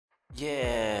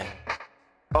Yeah.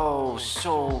 Oh,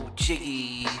 so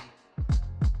jiggy.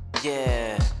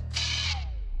 Yeah.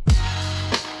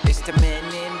 It's the men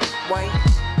in white.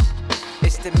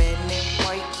 It's the men in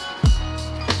white.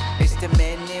 It's the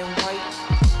men in white.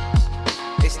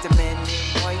 It's the men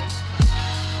in white.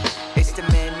 It's the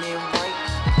men in white.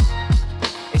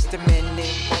 It's the men in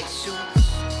white suits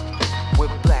with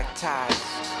black ties.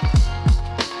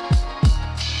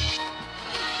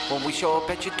 When we show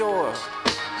up at your door,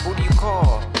 who do you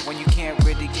call? When you can't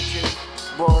really get your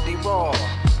royalty raw.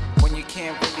 When you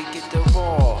can't really get the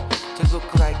raw to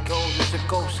look like, oh, there's a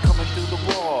ghost coming through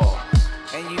the wall.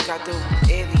 And you got the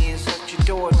aliens at your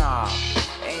doorknob.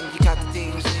 And you got the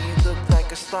things and you look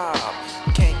like a slob.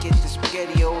 You can't get the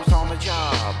SpaghettiOs on the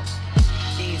job.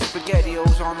 Eat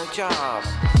SpaghettiOs on the job.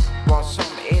 While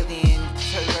some alien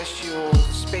terrestrial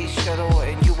space shuttle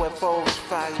and UFOs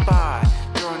flies by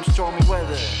during stormy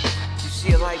weather. You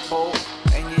see a light bulb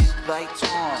and your light's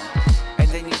on. And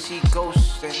then you see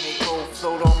ghosts and they go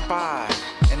float on by.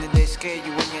 And then they scare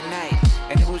you in your night.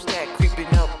 And who's that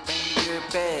creeping up in your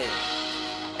bed?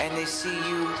 And they see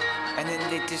you and then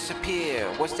they disappear.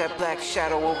 What's that black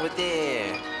shadow over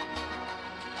there?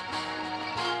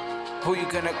 Who you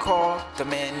gonna call? The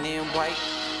man in white.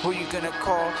 Who you gonna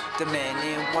call? The man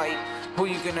in white. Who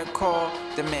you gonna call?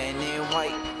 The man in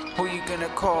white. Who you gonna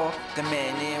call? The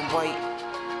man in white.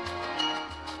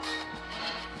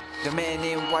 The man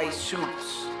in white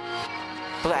suits,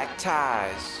 black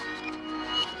ties.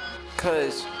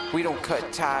 Cause we don't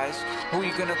cut ties. Who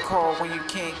you gonna call when you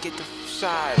can't get the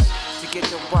size to get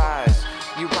the rise?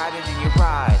 You riding and you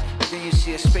ride, then you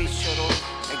see a space shuttle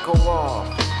and go off.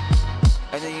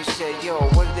 And then you say, yo,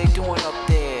 what are they doing up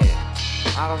there?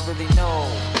 I don't really know.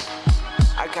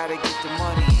 I gotta get the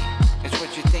money. It's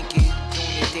what you're thinking,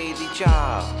 doing your daily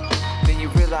job. Then you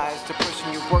realize the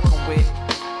person you're working with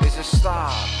is a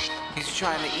slob. He's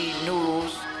trying to eat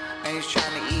noodles and he's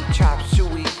trying to eat chop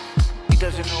suey. He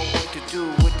doesn't know what to do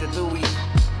with the Louis.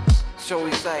 So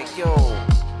he's like, yo,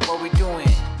 what we doing?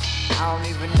 I don't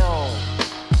even know.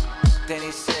 Then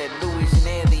he said, Louis an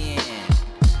alien.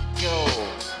 Yo,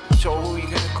 so who you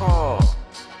gonna call?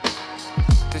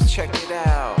 Just check it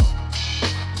out.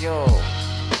 Yo,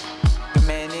 the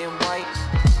man in white.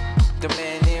 The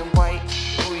man in white.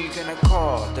 Who you gonna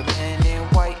call? The man in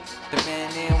white. The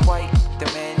man in white. The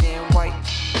man in white.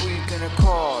 Who you gonna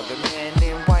call? The man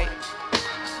in white.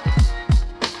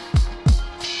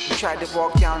 You tried to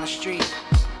walk down the street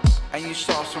and you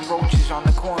saw some roaches on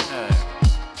the corner.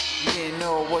 You didn't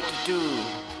know what to do.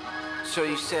 So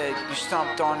you said you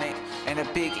stomped on it and a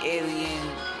big alien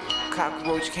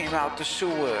cockroach came out the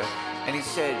sewer. And he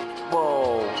said,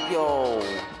 whoa, yo.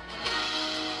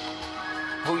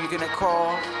 Who you gonna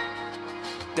call?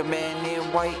 The man in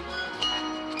white.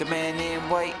 The man in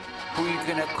white. Who you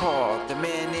gonna call? The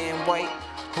man in white.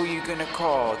 Who you gonna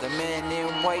call? The man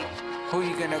in white. Who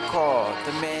you gonna call?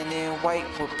 The man in white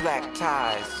with black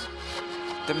ties.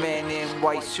 The man in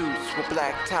white suits with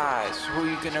black ties. Who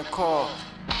you gonna call?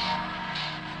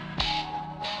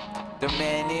 The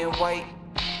man in white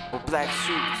with black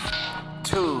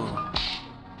suits. 2.